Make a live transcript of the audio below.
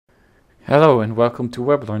Hello and welcome to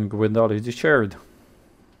Web Learning with Knowledge Shared.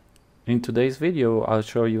 In today's video, I'll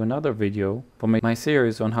show you another video from my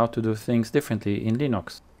series on how to do things differently in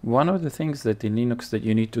Linux. One of the things that in Linux that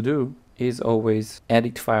you need to do is always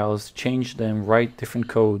edit files, change them, write different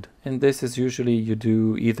code. And this is usually you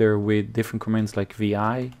do either with different commands like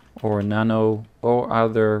vi or nano or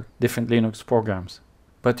other different Linux programs.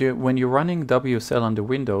 But when you're running WSL under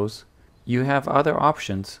Windows, you have other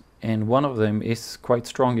options. And one of them is quite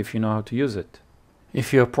strong if you know how to use it.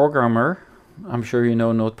 If you're a programmer, I'm sure you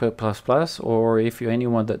know Notepad++, or if you're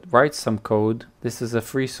anyone that writes some code, this is a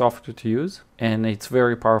free software to use, and it's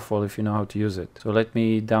very powerful if you know how to use it. So let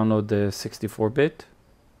me download the 64-bit.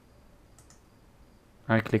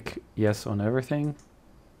 I click yes on everything.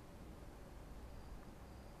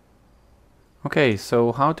 Okay,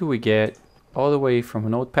 so how do we get all the way from a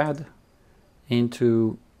Notepad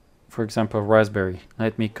into, for example, Raspberry?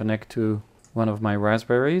 Let me connect to one of my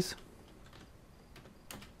Raspberries.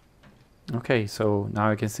 Okay, so now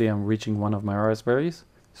I can see I'm reaching one of my Raspberries.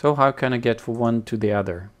 So how can I get from one to the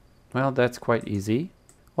other? Well, that's quite easy.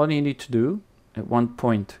 All you need to do, at one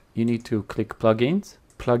point, you need to click Plugins,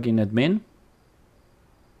 Plugin Admin,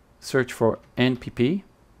 search for NPP,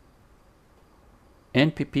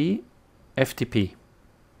 NPP FTP,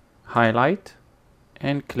 highlight,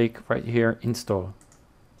 and click right here, Install.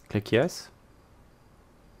 Click yes.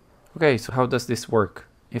 Okay, so how does this work?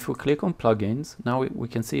 If we click on plugins, now we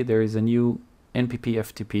can see there is a new NPP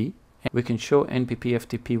FTP. And we can show NPP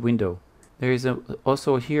FTP window. There is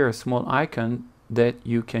also here a small icon that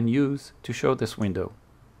you can use to show this window.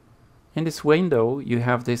 In this window, you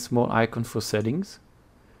have this small icon for settings.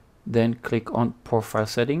 Then click on profile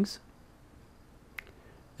settings.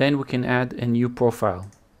 Then we can add a new profile.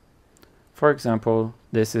 For example,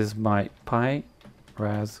 this is my Pi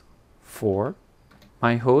Ras 4.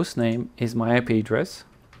 My host name is my IP address,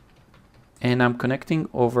 and I'm connecting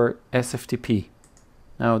over SFTP.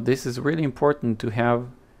 Now this is really important to have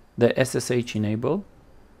the SSH enabled,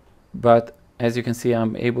 but as you can see,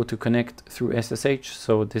 I'm able to connect through SSH,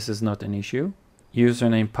 so this is not an issue.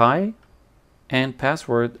 Username Pi, and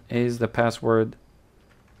password is the password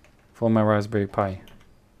for my Raspberry Pi.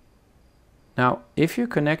 Now if you're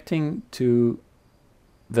connecting to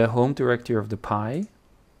the home directory of the Pi,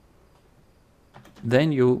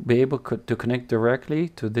 then you'll be able to connect directly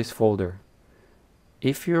to this folder.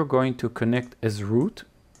 If you're going to connect as root,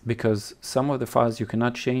 because some of the files you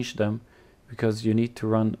cannot change them because you need to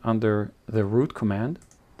run under the root command,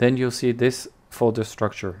 then you'll see this folder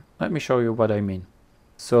structure. Let me show you what I mean.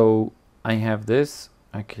 So I have this,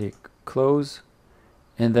 I click close,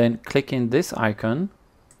 and then clicking this icon,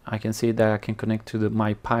 I can see that I can connect to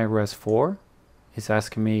my Pi Ras 4. It's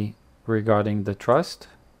asking me regarding the trust,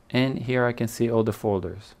 and here I can see all the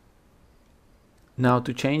folders. Now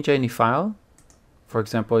to change any file, for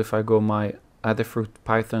example, if I go my Adafruit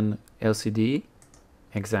Python LCD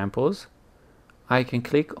examples, I can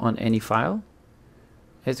click on any file.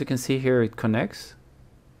 As you can see here, it connects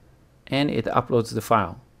and it uploads the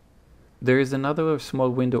file. There is another small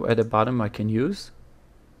window at the bottom I can use.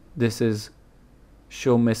 This is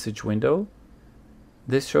show message window.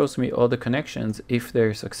 This shows me all the connections, if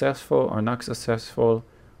they're successful or not successful,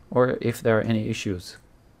 or if there are any issues.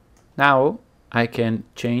 Now I can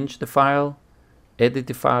change the file, edit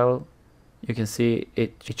the file. You can see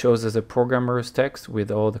it shows as a programmer's text with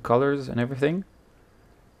all the colors and everything.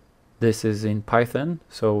 This is in Python,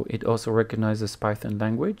 so it also recognizes Python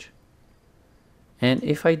language. And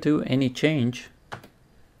if I do any change,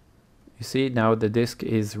 you see now the disk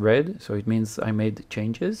is red, so it means I made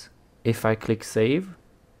changes. If I click save,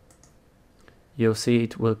 you'll see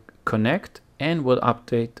it will connect and will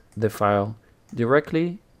update the file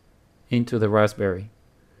directly into the Raspberry.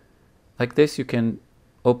 Like this, you can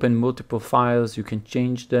open multiple files, you can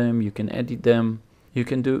change them, you can edit them, you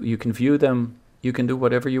can view them, you can do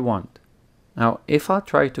whatever you want. Now, if I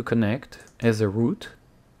try to connect as a root,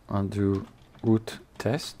 I'll do root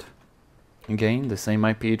test. Again, the same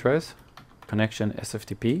IP address, connection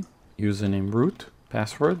SFTP, username root,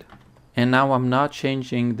 password. And now I'm not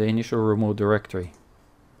changing the initial remote directory.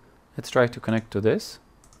 Let's try to connect to this.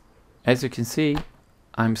 As you can see,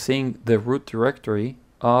 I'm seeing the root directory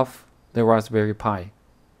of the Raspberry Pi.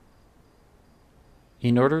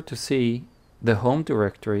 In order to see the home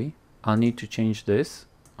directory, I'll need to change this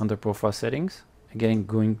under profile settings. Again,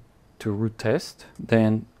 going to root test.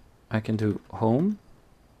 Then I can do home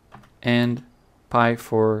and Pi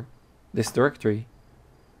for this directory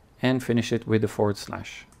and finish it with the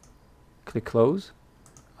 /. Click close.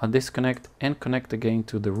 I'll disconnect and connect again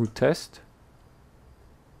to the root test.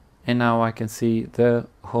 And now I can see the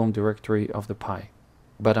home directory of the Pi.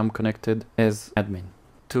 but I'm connected as admin.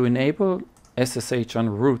 To enable SSH on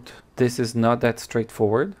root, this is not that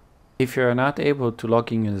straightforward. If you're not able to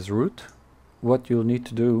log in as root, what you'll need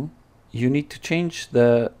to do, you need to change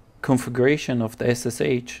the configuration of the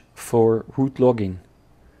SSH for root login.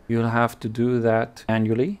 You'll have to do that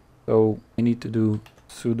manually. So we need to do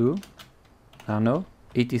sudo nano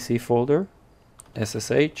etc folder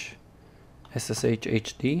SSH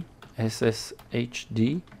sshd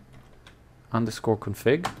sshd underscore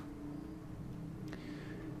config.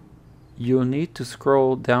 You'll need to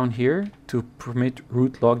scroll down here to permit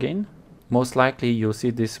root login. Most likely you'll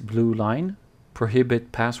see this blue line,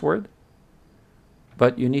 prohibit password,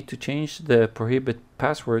 but you need to change the prohibit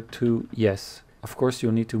password to yes. Of course,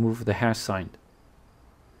 you'll need to move the hash sign.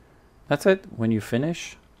 That's it. When you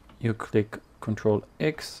finish, you click Ctrl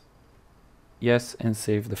X, yes, and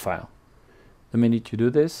save the file. The minute you do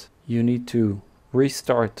this, you need to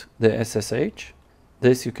restart the SSH.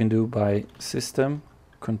 This you can do by system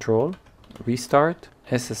control restart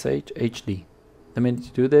SSH HD. The minute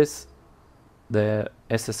you do this, the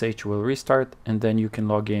SSH will restart and then you can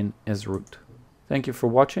log in as root. Thank you for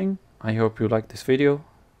watching. I hope you liked this video.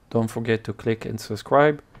 Don't forget to click and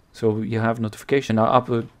subscribe so you have notification. I'll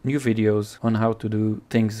upload new videos on how to do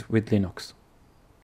things with Linux.